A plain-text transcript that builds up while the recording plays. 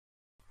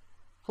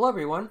Hello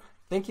everyone,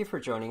 thank you for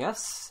joining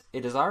us.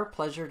 It is our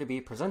pleasure to be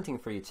presenting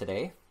for you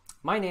today.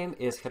 My name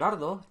is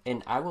Gerardo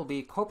and I will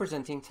be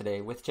co-presenting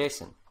today with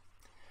Jason.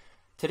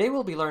 Today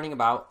we'll be learning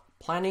about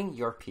planning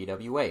your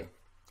PWA.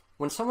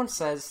 When someone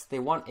says they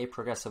want a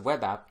progressive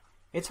web app,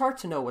 it's hard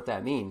to know what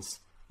that means,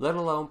 let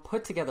alone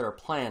put together a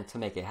plan to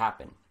make it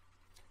happen.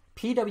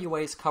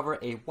 PWAs cover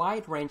a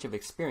wide range of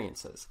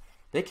experiences.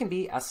 They can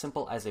be as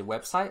simple as a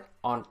website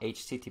on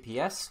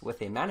HTTPS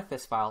with a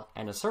manifest file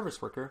and a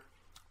service worker,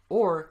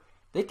 or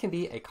they can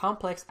be a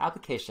complex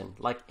application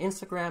like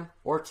Instagram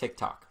or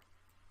TikTok.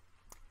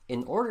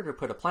 In order to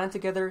put a plan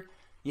together,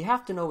 you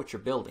have to know what you're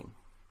building.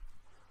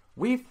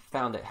 We've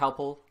found it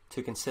helpful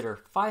to consider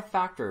 5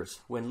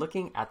 factors when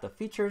looking at the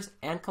features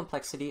and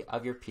complexity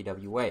of your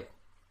PWA.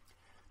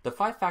 The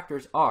 5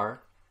 factors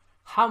are: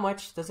 how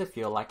much does it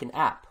feel like an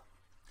app?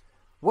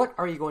 What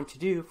are you going to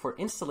do for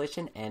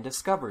installation and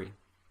discovery?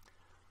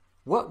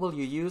 What will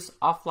you use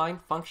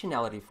offline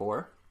functionality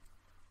for?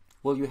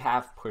 Will you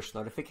have push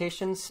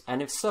notifications?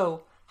 And if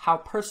so, how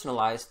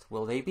personalized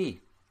will they be?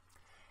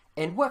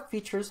 And what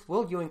features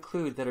will you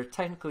include that are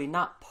technically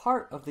not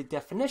part of the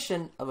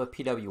definition of a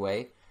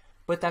PWA,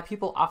 but that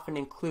people often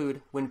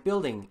include when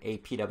building a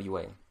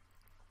PWA?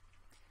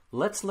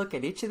 Let's look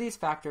at each of these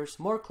factors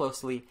more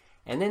closely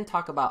and then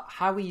talk about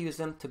how we use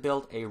them to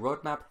build a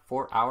roadmap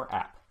for our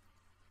app.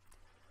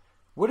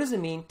 What does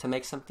it mean to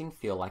make something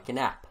feel like an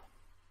app?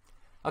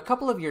 A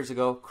couple of years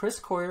ago, Chris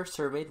Coyier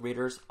surveyed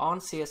readers on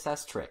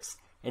CSS Tricks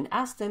and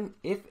asked them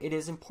if it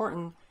is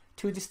important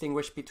to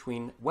distinguish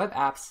between web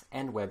apps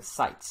and web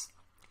sites.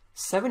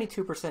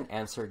 72%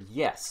 answered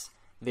yes,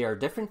 they are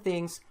different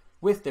things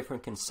with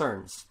different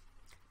concerns.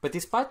 But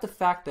despite the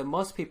fact that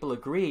most people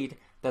agreed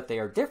that they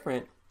are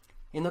different,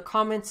 in the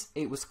comments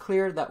it was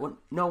clear that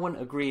no one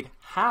agreed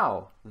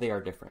how they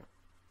are different.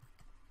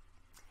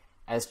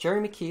 As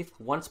Jeremy Keith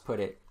once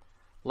put it,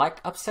 like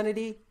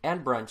obscenity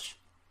and brunch,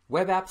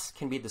 web apps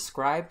can be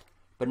described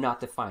but not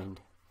defined.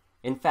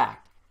 In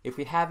fact, if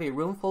we have a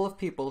room full of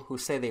people who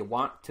say they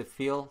want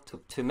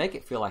to make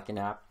it feel like an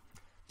app,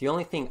 the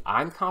only thing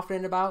I'm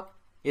confident about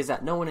is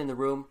that no one in the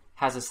room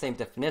has the same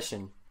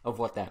definition of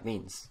what that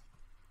means.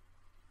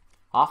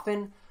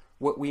 Often,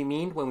 what we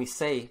mean when we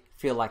say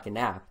feel like an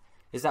app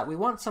is that we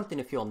want something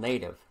to feel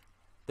native.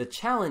 The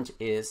challenge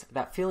is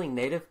that feeling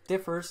native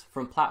differs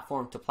from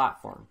platform to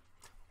platform.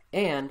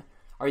 And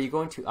are you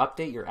going to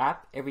update your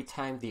app every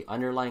time the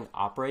underlying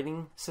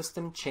operating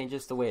system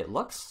changes the way it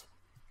looks?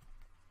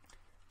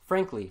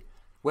 Frankly,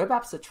 web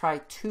apps that try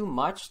too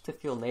much to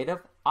feel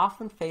native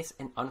often face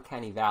an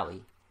uncanny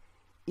valley.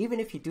 Even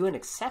if you do an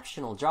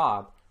exceptional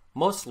job,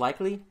 most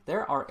likely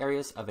there are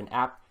areas of an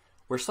app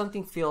where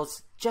something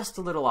feels just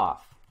a little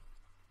off.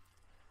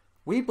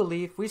 We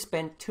believe we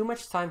spend too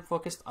much time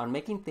focused on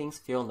making things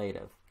feel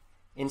native.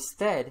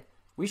 Instead,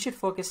 we should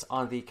focus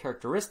on the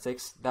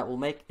characteristics that will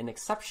make an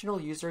exceptional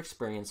user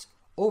experience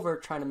over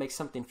trying to make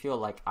something feel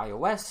like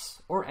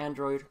iOS or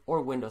Android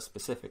or Windows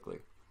specifically.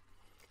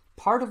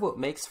 Part of what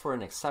makes for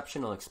an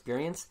exceptional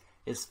experience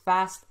is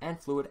fast and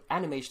fluid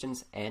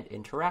animations and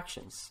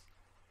interactions.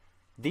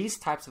 These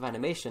types of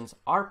animations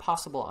are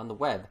possible on the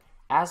web,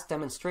 as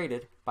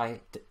demonstrated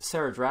by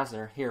Sarah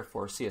Drasner here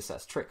for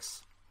CSS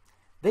Tricks.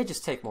 They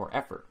just take more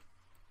effort.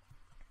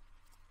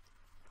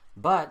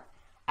 But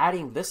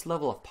adding this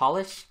level of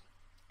polish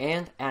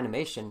and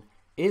animation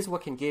is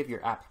what can give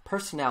your app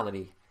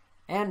personality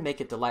and make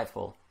it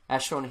delightful,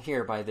 as shown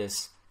here by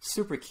this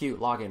super cute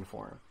login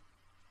form.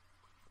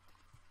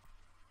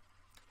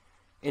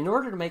 In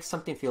order to make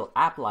something feel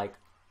app-like,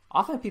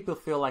 often people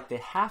feel like they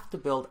have to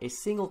build a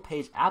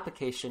single-page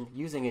application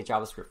using a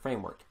JavaScript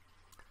framework.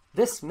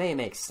 This may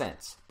make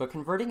sense, but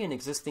converting an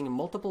existing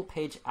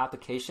multiple-page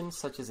application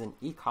such as an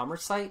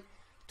e-commerce site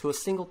to a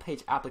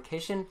single-page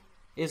application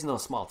is no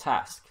small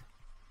task.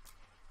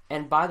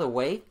 And by the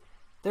way,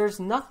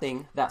 there's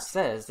nothing that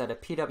says that a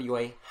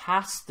PWA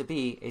has to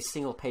be a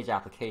single-page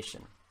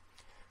application.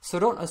 So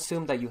don't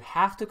assume that you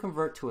have to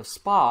convert to a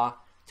spa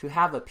to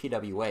have a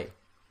PWA,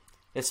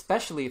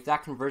 especially if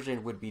that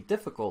conversion would be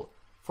difficult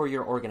for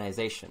your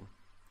organization.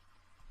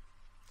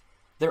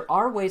 There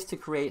are ways to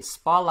create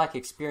spa-like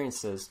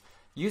experiences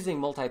using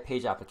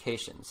multi-page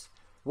applications.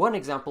 One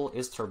example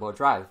is Turbo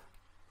Drive.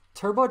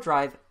 Turbo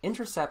Drive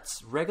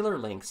intercepts regular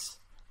links,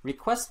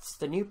 requests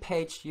the new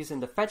page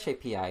using the Fetch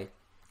API,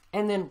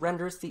 and then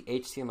renders the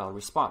HTML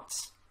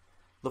response.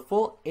 The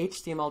full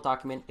HTML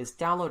document is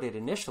downloaded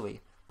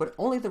initially, but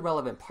only the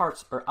relevant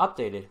parts are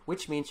updated,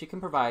 which means you can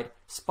provide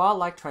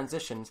spa-like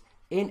transitions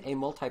in a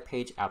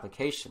multi-page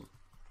application.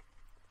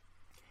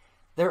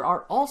 There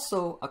are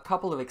also a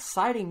couple of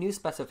exciting new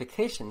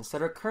specifications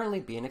that are currently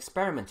being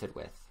experimented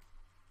with.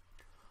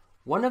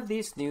 One of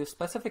these new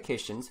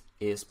specifications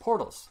is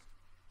portals.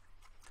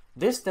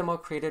 This demo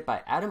created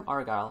by Adam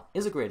Argyle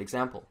is a great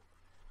example.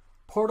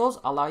 Portals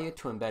allow you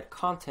to embed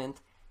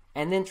content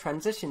and then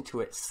transition to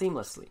it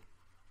seamlessly.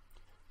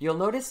 You'll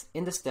notice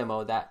in this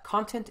demo that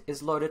content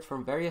is loaded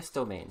from various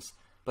domains,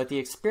 but the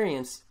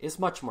experience is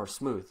much more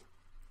smooth.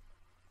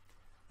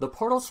 The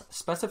portal's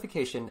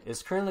specification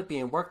is currently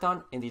being worked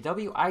on in the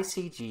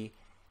WICG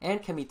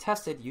and can be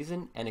tested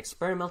using an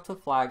experimental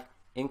flag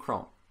in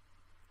Chrome.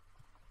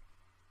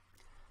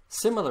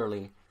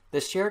 Similarly,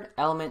 the Shared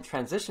Element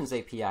Transitions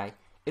API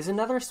is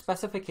another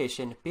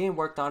specification being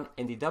worked on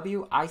in the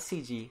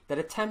WICG that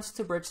attempts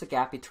to bridge the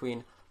gap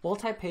between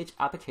multi-page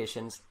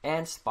applications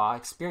and SPA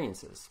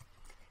experiences.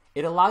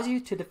 It allows you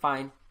to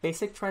define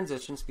basic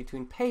transitions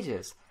between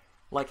pages,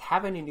 like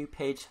having a new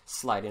page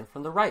slide in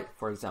from the right,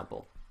 for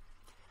example.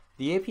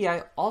 The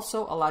API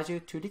also allows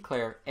you to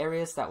declare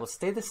areas that will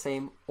stay the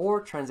same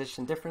or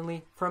transition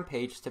differently from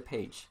page to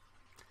page.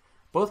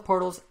 Both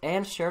portals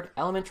and shared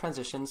element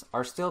transitions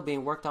are still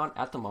being worked on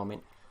at the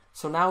moment,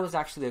 so now is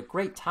actually a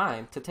great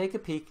time to take a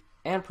peek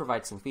and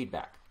provide some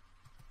feedback.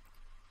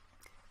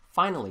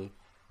 Finally,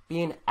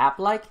 being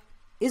app-like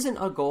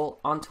isn't a goal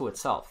unto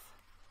itself.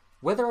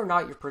 Whether or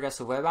not your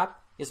progressive web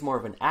app is more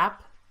of an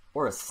app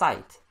or a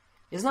site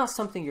is not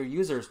something your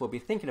users will be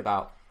thinking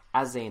about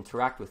as they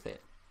interact with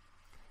it.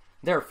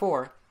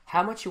 Therefore,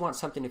 how much you want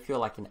something to feel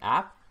like an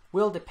app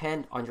will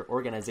depend on your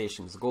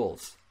organization's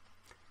goals.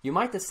 You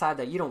might decide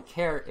that you don't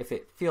care if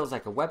it feels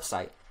like a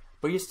website,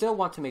 but you still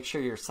want to make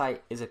sure your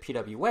site is a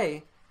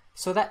PWA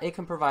so that it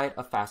can provide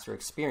a faster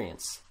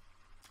experience.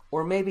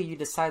 Or maybe you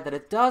decide that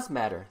it does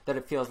matter that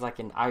it feels like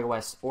an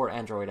iOS or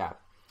Android app,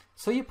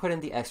 so you put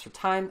in the extra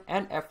time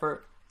and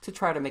effort to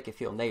try to make it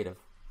feel native.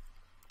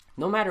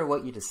 No matter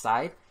what you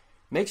decide,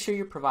 make sure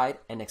you provide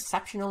an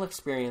exceptional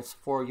experience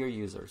for your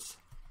users.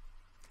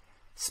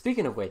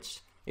 Speaking of which,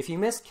 if you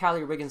missed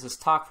Callie Riggins'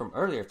 talk from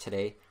earlier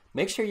today,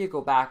 make sure you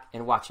go back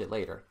and watch it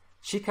later.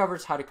 She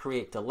covers how to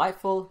create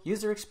delightful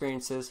user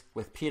experiences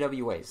with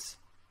PWAs.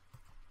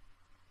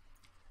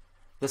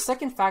 The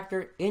second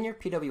factor in your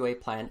PWA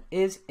plan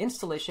is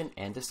installation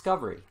and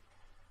discovery.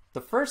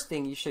 The first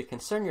thing you should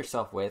concern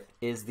yourself with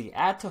is the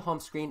Add to Home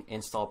Screen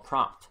install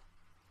prompt.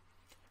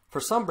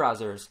 For some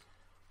browsers,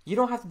 you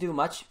don't have to do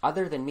much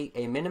other than meet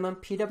a minimum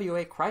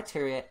PWA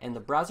criteria, and the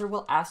browser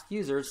will ask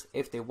users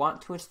if they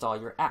want to install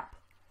your app.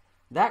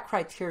 That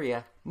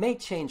criteria may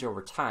change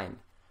over time,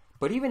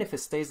 but even if it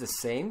stays the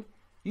same,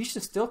 you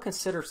should still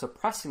consider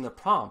suppressing the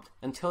prompt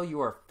until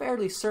you are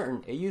fairly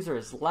certain a user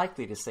is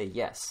likely to say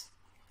yes.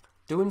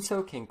 Doing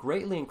so can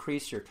greatly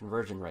increase your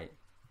conversion rate.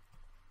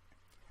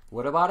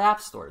 What about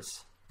app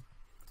stores?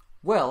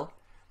 Well,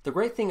 the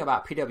great thing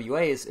about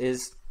PWAs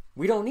is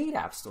we don't need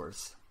app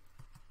stores.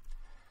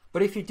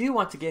 But if you do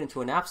want to get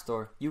into an app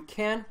store, you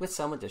can with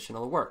some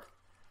additional work.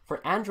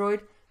 For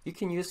Android, you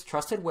can use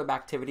Trusted Web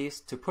Activities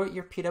to put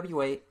your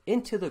PWA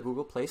into the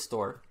Google Play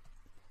Store,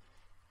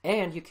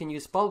 and you can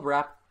use Bubble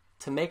Wrap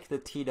to make the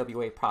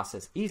TWA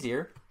process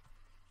easier,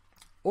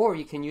 or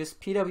you can use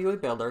PWA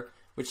Builder,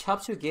 which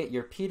helps you get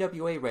your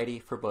PWA ready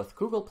for both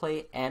Google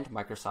Play and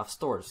Microsoft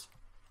stores.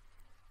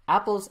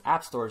 Apple's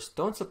app stores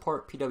don't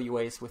support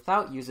PWAs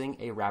without using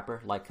a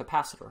wrapper like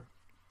Capacitor.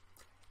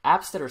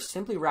 Apps that are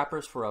simply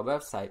wrappers for a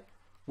website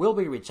will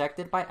be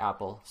rejected by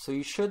Apple, so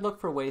you should look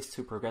for ways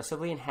to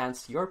progressively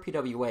enhance your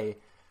PWA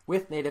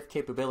with native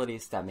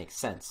capabilities that make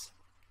sense.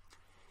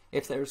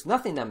 If there's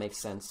nothing that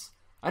makes sense,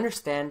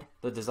 understand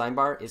the design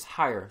bar is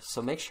higher,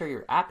 so make sure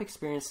your app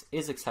experience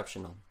is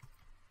exceptional.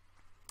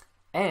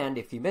 And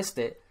if you missed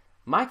it,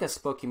 Micah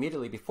spoke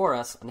immediately before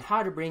us on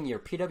how to bring your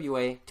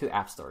PWA to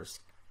app stores.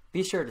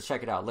 Be sure to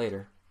check it out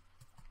later.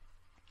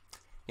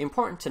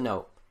 Important to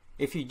note,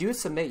 if you do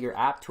submit your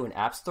app to an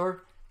app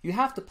store, you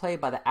have to play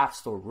by the App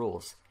Store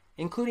rules,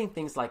 including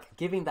things like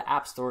giving the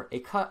App Store a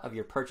cut of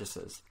your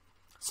purchases.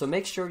 So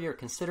make sure you're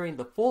considering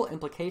the full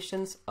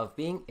implications of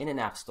being in an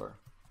app store.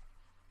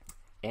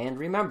 And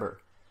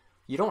remember,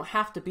 you don't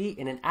have to be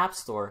in an app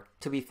store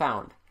to be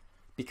found.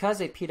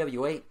 Because a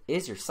PWA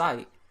is your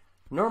site,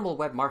 normal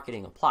web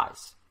marketing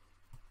applies.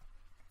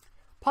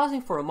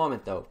 Pausing for a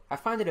moment though, I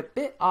find it a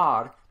bit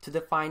odd to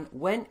define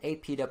when a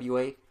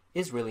PWA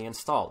is really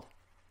installed.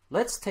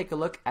 Let's take a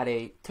look at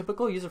a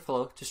typical user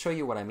flow to show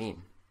you what I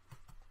mean.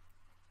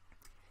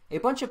 A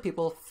bunch of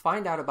people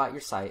find out about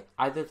your site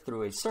either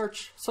through a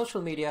search,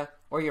 social media,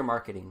 or your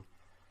marketing.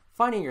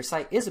 Finding your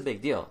site is a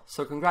big deal,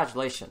 so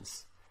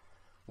congratulations.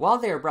 While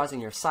they are browsing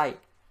your site,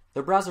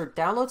 the browser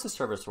downloads a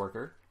service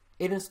worker,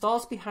 it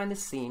installs behind the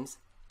scenes,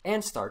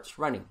 and starts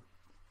running.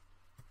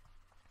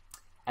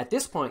 At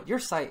this point, your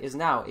site is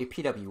now a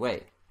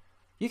PWA.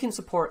 You can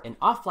support an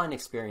offline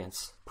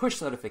experience,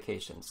 push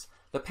notifications,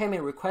 the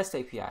payment request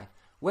API,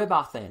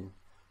 WebAuthn.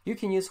 You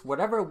can use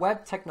whatever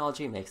web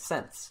technology makes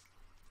sense.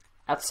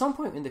 At some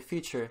point in the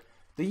future,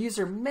 the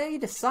user may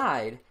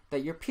decide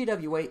that your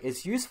PWA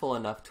is useful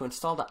enough to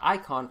install the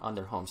icon on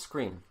their home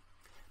screen.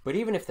 But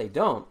even if they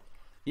don't,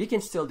 you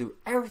can still do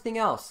everything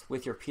else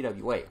with your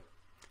PWA.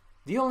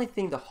 The only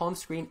thing the home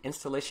screen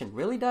installation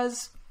really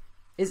does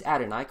is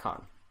add an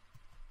icon.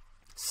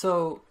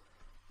 So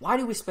why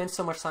do we spend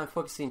so much time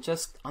focusing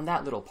just on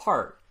that little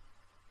part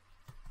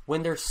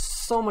when there's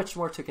so much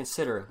more to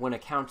consider when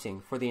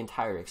accounting for the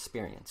entire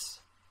experience?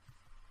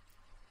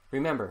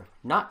 Remember,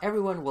 not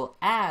everyone will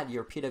add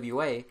your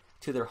PWA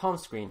to their home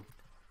screen,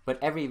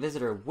 but every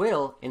visitor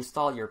will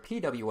install your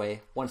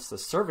PWA once the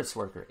service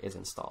worker is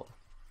installed.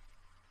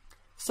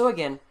 So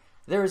again,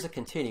 there is a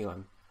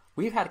continuum.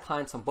 We've had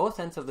clients on both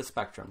ends of the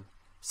spectrum.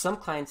 Some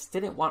clients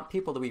didn't want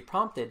people to be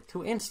prompted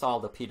to install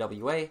the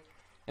PWA,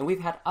 and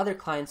we've had other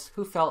clients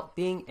who felt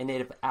being in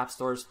native app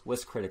stores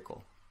was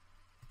critical.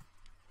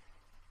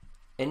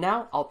 And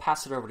now I'll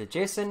pass it over to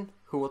Jason,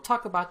 who will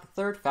talk about the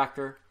third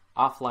factor,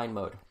 offline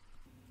mode.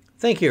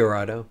 Thank you,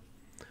 Gerardo.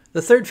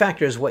 The third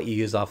factor is what you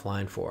use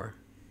offline for.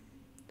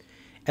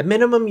 At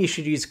minimum, you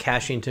should use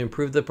caching to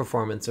improve the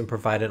performance and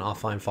provide an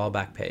offline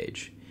fallback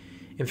page.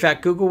 In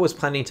fact, Google was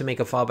planning to make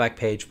a fallback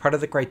page part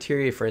of the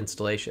criteria for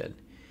installation.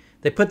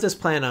 They put this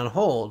plan on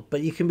hold,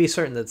 but you can be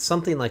certain that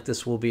something like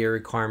this will be a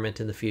requirement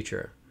in the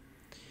future.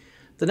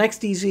 The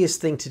next easiest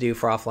thing to do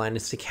for offline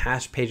is to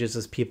cache pages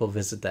as people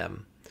visit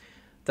them.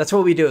 That's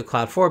what we do at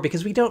Cloud4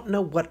 because we don't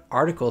know what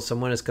articles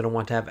someone is going to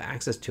want to have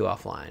access to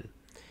offline.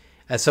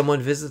 As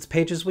someone visits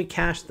pages, we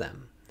cache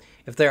them.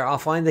 If they're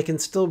offline, they can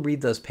still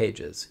read those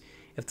pages.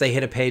 If they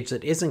hit a page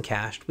that isn't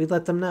cached, we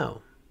let them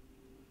know.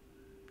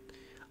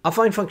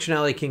 Offline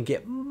functionality can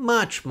get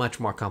much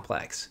more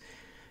complex.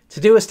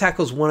 Todoist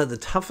tackles one of the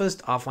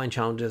toughest offline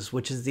challenges,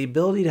 which is the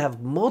ability to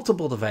have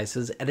multiple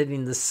devices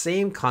editing the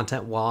same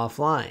content while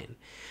offline.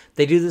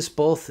 They do this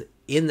both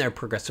in their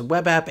progressive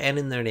web app and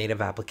in their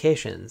native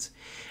applications.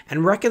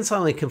 And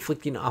reconciling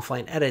conflicting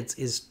offline edits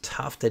is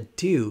tough to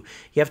do.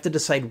 You have to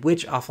decide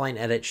which offline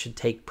edit should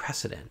take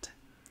precedent.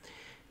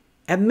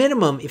 At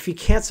minimum, if you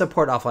can't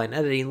support offline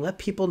editing, let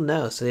people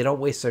know so they don't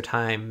waste their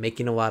time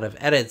making a lot of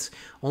edits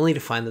only to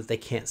find that they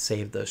can't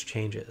save those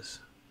changes.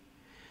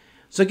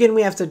 So again,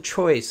 we have the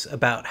choice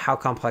about how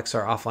complex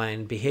our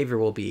offline behavior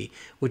will be,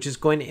 which is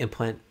going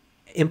to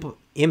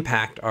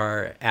impact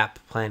our app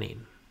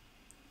planning.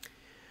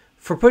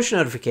 For push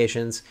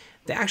notifications,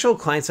 the actual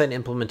client-side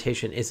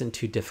implementation isn't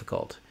too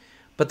difficult,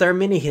 but there are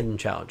many hidden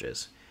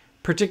challenges,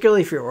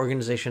 particularly if your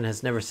organization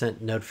has never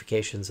sent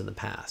notifications in the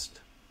past.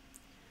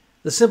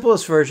 The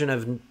simplest version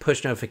of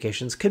push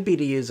notifications could be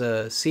to use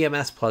a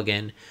CMS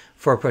plugin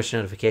for a push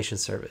notification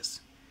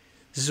service.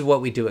 This is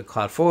what we do at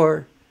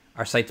Cloud4.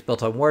 Our site's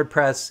built on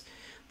WordPress.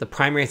 The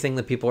primary thing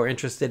that people are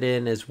interested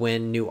in is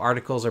when new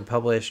articles are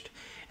published.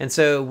 And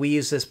so we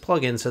use this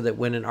plugin so that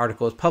when an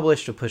article is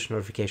published, a push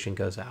notification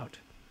goes out.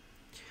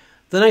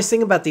 The nice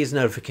thing about these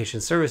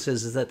notification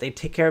services is that they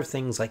take care of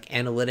things like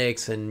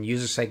analytics and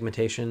user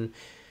segmentation,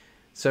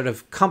 sort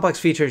of complex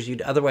features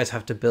you'd otherwise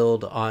have to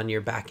build on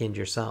your backend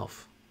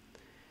yourself.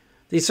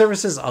 These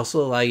services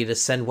also allow you to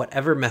send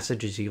whatever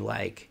messages you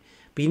like,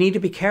 but you need to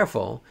be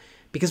careful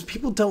because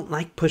people don't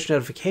like push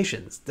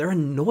notifications. They're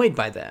annoyed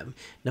by them.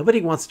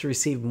 Nobody wants to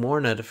receive more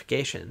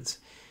notifications.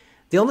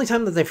 The only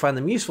time that they find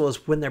them useful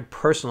is when they're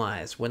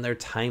personalized, when they're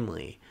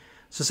timely.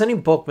 So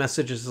sending bulk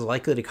messages is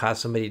likely to cause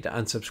somebody to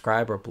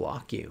unsubscribe or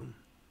block you.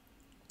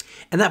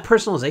 And that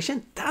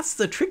personalization, that's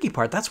the tricky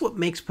part. That's what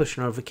makes push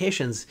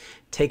notifications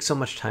take so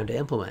much time to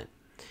implement.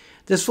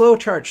 This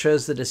flowchart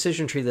shows the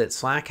decision tree that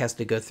Slack has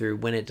to go through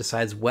when it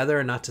decides whether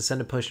or not to send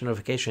a push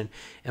notification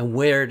and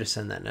where to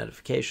send that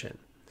notification.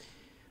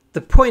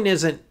 The point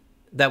isn't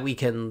that we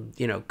can,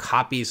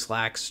 copy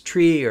Slack's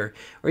tree or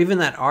even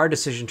that our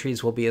decision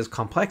trees will be as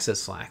complex as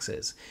Slack's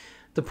is.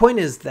 The point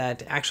is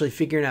that actually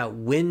figuring out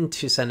when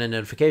to send a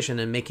notification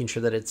and making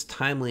sure that it's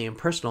timely and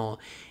personal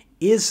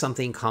is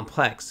something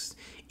complex,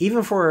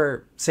 even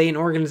for, say, an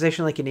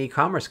organization like an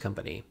e-commerce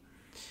company.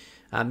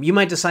 You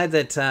might decide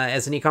that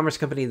as an e-commerce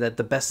company that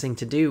the best thing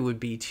to do would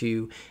be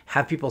to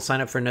have people sign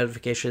up for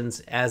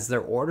notifications as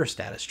their order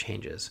status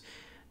changes.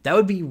 That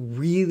would be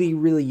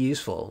really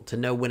useful to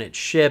know when it's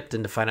shipped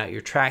and to find out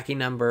your tracking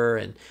number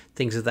and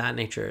things of that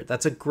nature.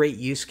 That's a great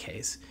use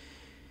case.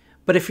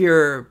 But if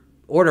your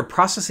order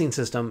processing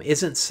system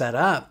isn't set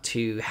up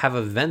to have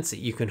events that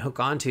you can hook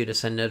onto to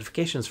send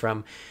notifications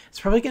from, it's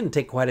probably going to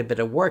take quite a bit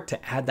of work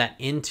to add that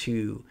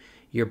into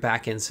your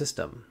backend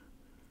system.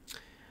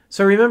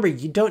 So remember,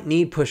 you don't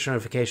need push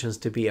notifications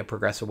to be a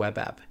progressive web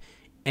app,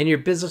 and your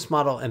business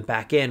model and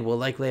backend will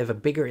likely have a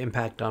bigger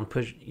impact on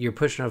your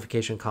push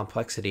notification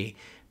complexity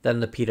than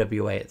the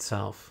PWA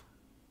itself.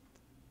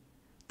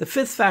 The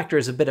fifth factor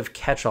is a bit of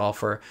catch-all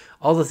for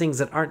all the things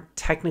that aren't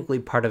technically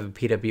part of a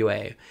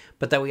PWA,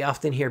 but that we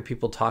often hear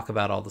people talk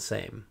about all the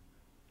same.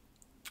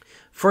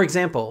 For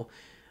example,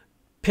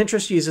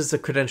 Pinterest uses the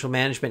Credential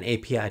Management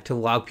API to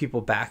log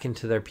people back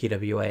into their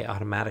PWA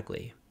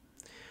automatically.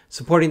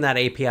 Supporting that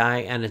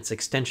API and its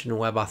extension in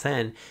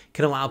WebAuthn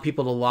can allow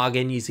people to log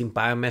in using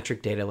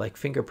biometric data like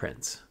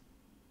fingerprints.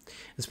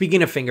 And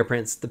speaking of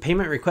fingerprints, the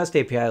Payment Request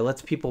API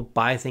lets people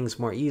buy things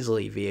more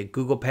easily via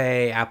Google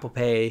Pay, Apple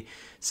Pay,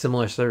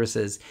 similar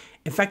services.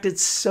 In fact,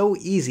 it's so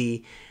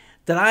easy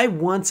that I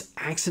once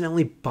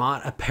accidentally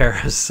bought a pair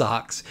of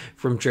socks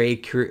from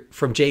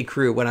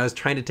J.Crew when I was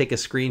trying to take a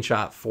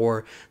screenshot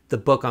for the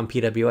book on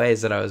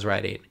PWAs that I was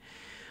writing.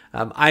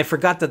 I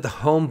forgot that the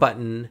home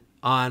button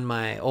on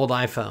my old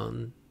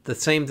iPhone, the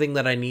same thing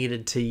that I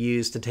needed to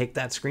use to take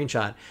that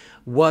screenshot,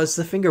 was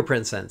the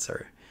fingerprint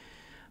sensor.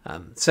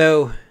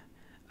 So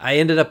I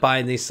ended up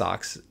buying these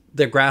socks.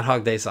 They're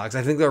Groundhog Day socks.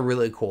 I think they're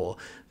really cool.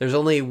 There's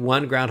only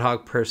one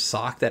groundhog per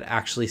sock that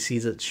actually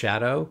sees its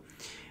shadow.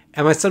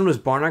 And my son was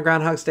born on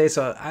Groundhog's Day,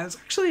 so I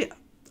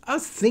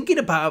was thinking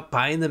about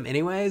buying them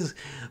anyways,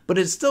 but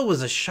it still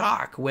was a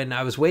shock when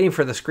I was waiting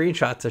for the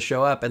screenshot to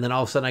show up, and then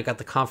all of a sudden I got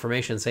the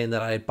confirmation saying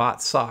that I had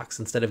bought socks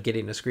instead of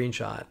getting a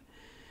screenshot.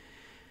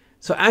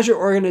 So as your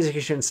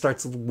organization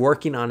starts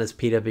working on its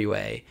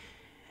PWA,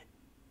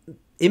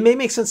 it may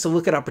make sense to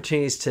look at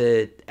opportunities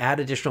to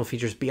add additional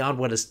features beyond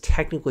what is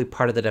technically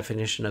part of the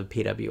definition of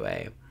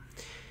PWA.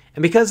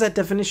 And because that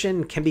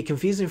definition can be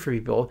confusing for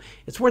people,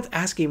 it's worth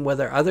asking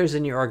whether others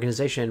in your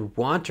organization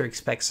want or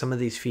expect some of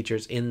these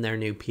features in their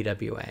new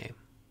PWA.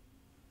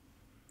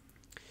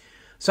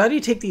 So how do you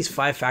take these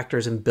 5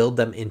 factors and build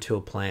them into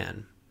a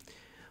plan?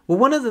 Well,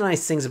 one of the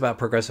nice things about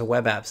progressive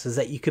web apps is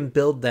that you can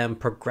build them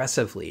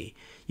progressively.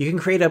 You can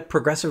create a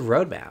progressive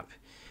roadmap.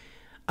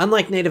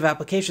 Unlike native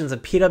applications, a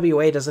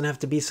PWA doesn't have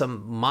to be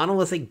some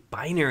monolithic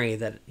binary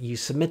that you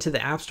submit to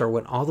the App Store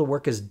when all the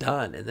work is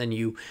done, and then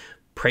you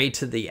pray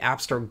to the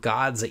App Store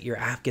gods that your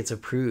app gets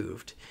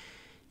approved.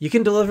 You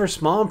can deliver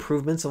small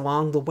improvements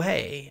along the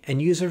way,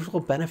 and users will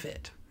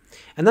benefit.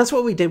 And that's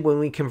what we did when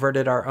we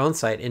converted our own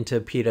site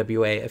into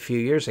PWA a few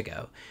years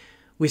ago.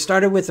 We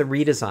started with a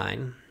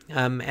redesign,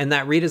 and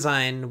that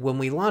redesign, when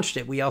we launched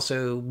it, we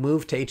also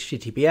moved to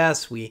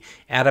HTTPS. We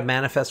added a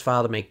manifest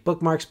file to make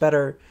bookmarks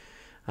better.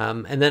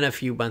 And then a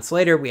few months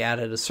later, we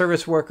added a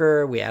service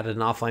worker, we added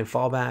an offline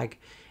fallback,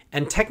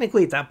 and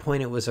technically at that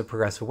point it was a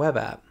progressive web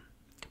app.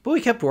 But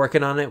we kept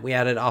working on it. We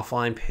added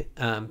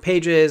offline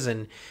pages,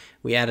 and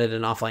we added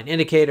an offline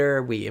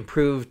indicator, we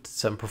improved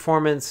some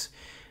performance,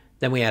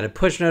 then we added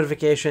push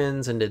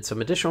notifications and did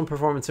some additional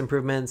performance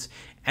improvements,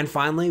 and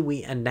finally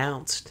we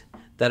announced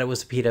that it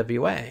was a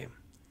PWA.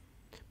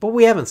 But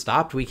we haven't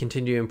stopped. We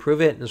continue to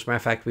improve it, and as a matter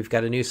of fact, we've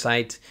got a new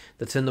site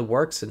that's in the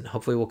works and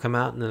hopefully will come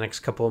out in the next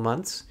couple of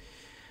months.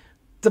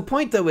 The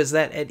point, though, is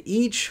that at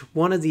each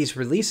one of these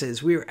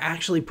releases, we were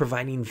actually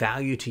providing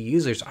value to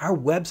users. Our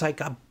website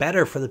got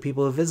better for the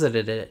people who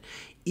visited it,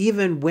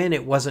 even when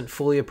it wasn't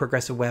fully a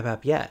progressive web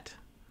app yet.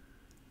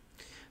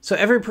 So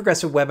every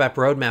progressive web app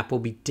roadmap will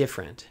be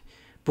different,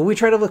 but we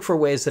try to look for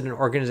ways that an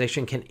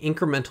organization can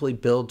incrementally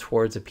build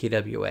towards a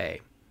PWA.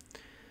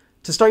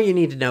 To start, you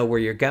need to know where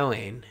you're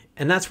going,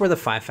 and that's where the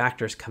 5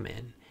 factors come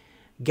in.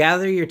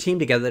 Gather your team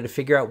together to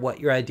figure out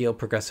what your ideal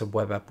progressive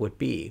web app would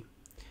be.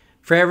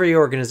 For every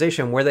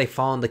organization, where they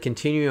fall in the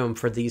continuum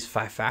for these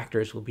 5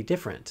 factors will be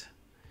different.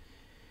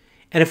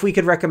 And if we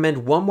could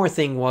recommend one more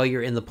thing while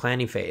you're in the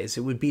planning phase,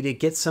 it would be to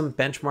get some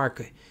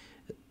benchmark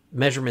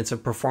measurements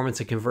of performance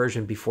and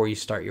conversion before you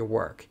start your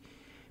work.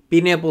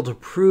 Being able to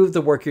prove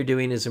the work you're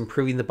doing is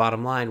improving the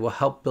bottom line will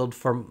help build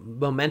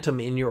momentum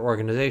in your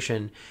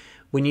organization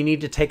when you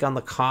need to take on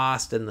the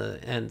cost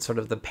and sort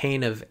of the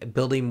pain of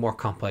building more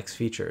complex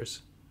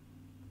features.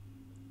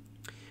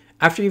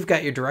 After you've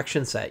got your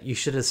direction set, you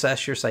should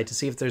assess your site to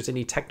see if there's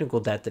any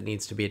technical debt that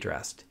needs to be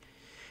addressed.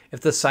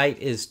 If the site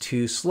is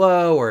too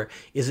slow or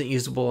isn't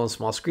usable on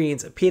small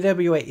screens, a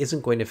PWA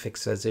isn't going to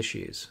fix those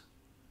issues.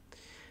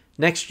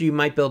 Next, you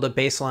might build a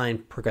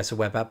baseline progressive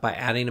web app by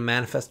adding a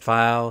manifest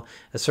file,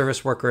 a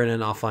service worker, and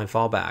an offline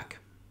fallback.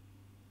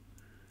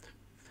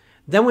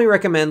 Then we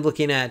recommend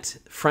looking at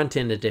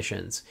front-end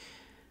additions.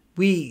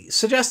 We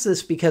suggest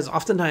this because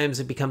oftentimes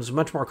it becomes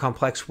much more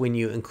complex when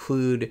you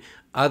include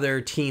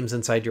other teams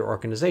inside your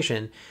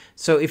organization.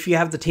 So if you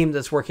have the team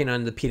that's working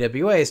on the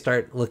PWA,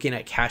 start looking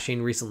at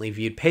caching recently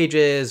viewed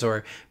pages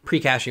or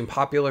pre-caching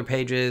popular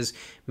pages,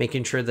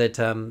 making sure that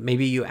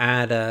maybe you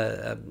add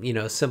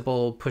a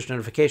simple push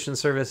notification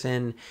service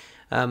in.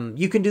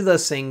 You can do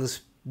those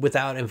things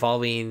without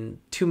involving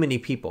too many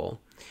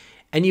people.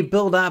 And you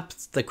build up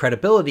the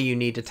credibility you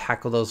need to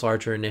tackle those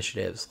larger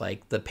initiatives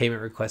like the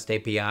payment request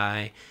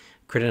API,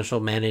 credential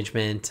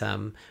management,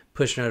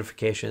 push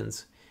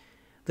notifications.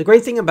 The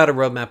great thing about a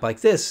roadmap like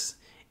this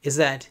is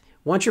that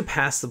once you're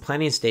past the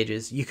planning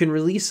stages, you can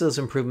release those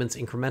improvements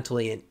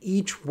incrementally, and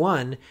each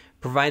one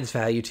provides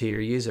value to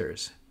your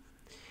users.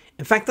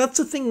 In fact, that's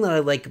the thing that I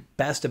like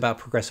best about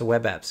progressive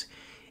web apps.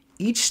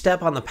 Each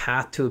step on the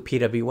path to a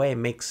PWA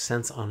makes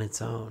sense on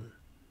its own.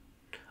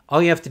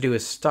 All you have to do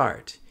is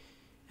start,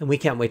 and we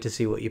can't wait to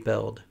see what you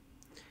build.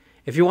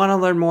 If you want to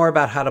learn more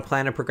about how to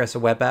plan a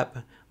progressive web app,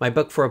 my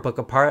book For a Book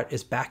Apart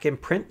is back in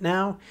print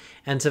now,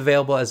 and it's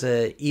available as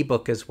an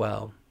ebook as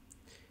well.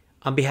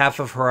 On behalf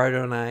of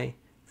Gerardo and I,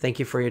 thank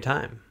you for your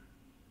time.